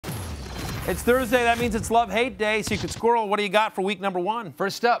It's Thursday. That means it's love-hate day. Secret Squirrel, what do you got for week number 1?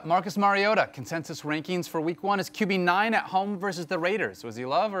 First up, Marcus Mariota. Consensus rankings for week 1 is QB9 at home versus the Raiders. Was he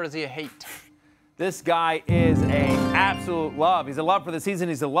love or is he a hate? This guy is an absolute love. He's a love for the season.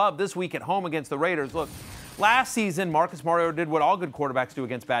 He's a love this week at home against the Raiders. Look, last season, Marcus Mariota did what all good quarterbacks do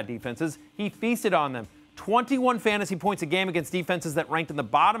against bad defenses. He feasted on them. 21 fantasy points a game against defenses that ranked in the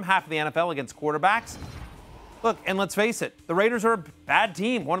bottom half of the NFL against quarterbacks. Look, and let's face it, the Raiders are a bad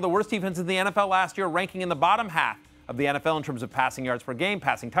team. One of the worst defenses in the NFL last year, ranking in the bottom half of the NFL in terms of passing yards per game,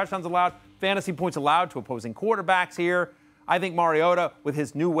 passing touchdowns allowed, fantasy points allowed to opposing quarterbacks here. I think Mariota, with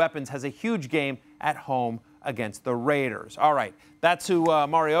his new weapons, has a huge game at home against the Raiders. All right, that's who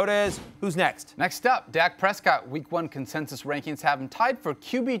Mariota is. Who's next? Next up, Dak Prescott. Week 1 consensus rankings have him tied for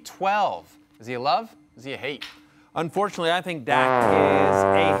QB12. Is he a love? Is he a hate? Unfortunately, I think Dak is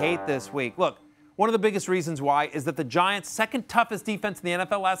a hate this week. Look, one of the biggest reasons why is that the Giants' second toughest defense in the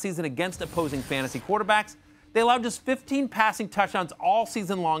NFL last season against opposing fantasy quarterbacks, they allowed just 15 passing touchdowns all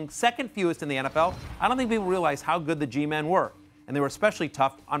season long, second fewest in the NFL. I don't think people realize how good the G-men were, and they were especially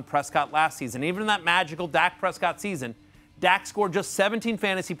tough on Prescott last season. Even in that magical Dak Prescott season, Dak scored just 17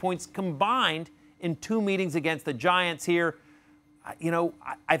 fantasy points combined in 2 meetings against the Giants here. You know,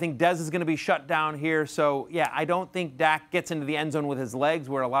 I think Dez is going to be shut down here. So, yeah, I don't think Dak gets into the end zone with his legs,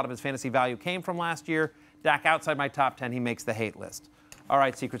 where a lot of his fantasy value came from last year. Dak outside my top 10. He makes the hate list. All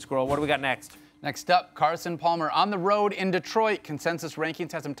right, Secret Squirrel, what do we got next? Next up, Carson Palmer on the road in Detroit. Consensus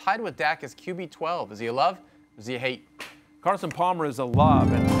rankings has him tied with Dak as QB12. Is he a love? Is he a hate? Carson Palmer is a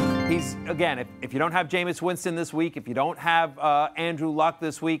love. And he's, again, if you don't have Jameis Winston this week, if you don't have Andrew Luck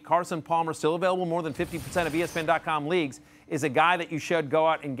this week, Carson Palmer, still available more than 50% of ESPN.com leagues, is a guy that you should go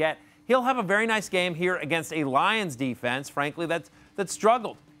out and get. He'll have a very nice game here against a Lions defense, frankly, that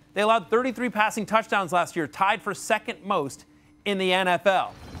struggled. They allowed 33 passing touchdowns last year, tied for second most in the NFL.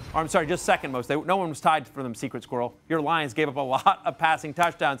 Or I'm sorry, just second most. No one was tied for them, Secret Squirrel. Your Lions gave up a lot of passing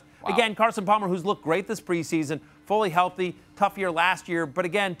touchdowns. Wow. Again, Carson Palmer, who's looked great this preseason, fully healthy, tough year last year. But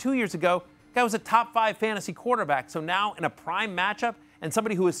again, 2 years ago, guy was a top 5 fantasy quarterback. So now in a prime matchup, and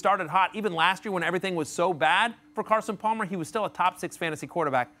somebody who has started hot, even last year when everything was so bad for Carson Palmer, he was still a top 6 fantasy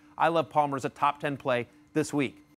quarterback. I love Palmer as a top 10 play this week.